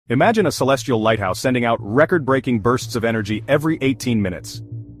Imagine a celestial lighthouse sending out record-breaking bursts of energy every 18 minutes.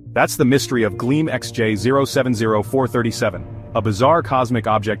 That's the mystery of GLEAM XJ070437, a bizarre cosmic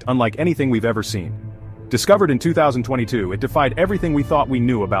object unlike anything we've ever seen. Discovered in 2022, it defied everything we thought we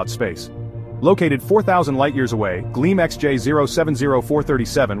knew about space. Located 4,000 light-years away, GLEAM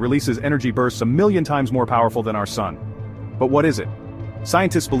XJ070437 releases energy bursts a million times more powerful than our Sun. But what is it?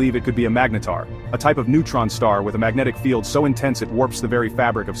 Scientists believe it could be a magnetar, a type of neutron star with a magnetic field so intense it warps the very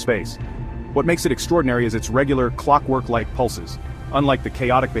fabric of space. What makes it extraordinary is its regular, clockwork-like pulses. Unlike the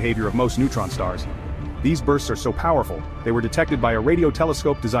chaotic behavior of most neutron stars, these bursts are so powerful, they were detected by a radio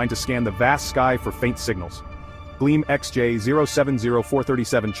telescope designed to scan the vast sky for faint signals. GLEAM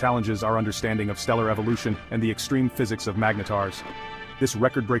XJ070437 challenges our understanding of stellar evolution and the extreme physics of magnetars. This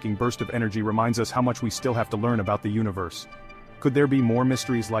record-breaking burst of energy reminds us how much we still have to learn about the universe. Could there be more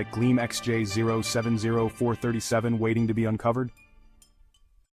mysteries like GLEAM XJ070437 waiting to be uncovered?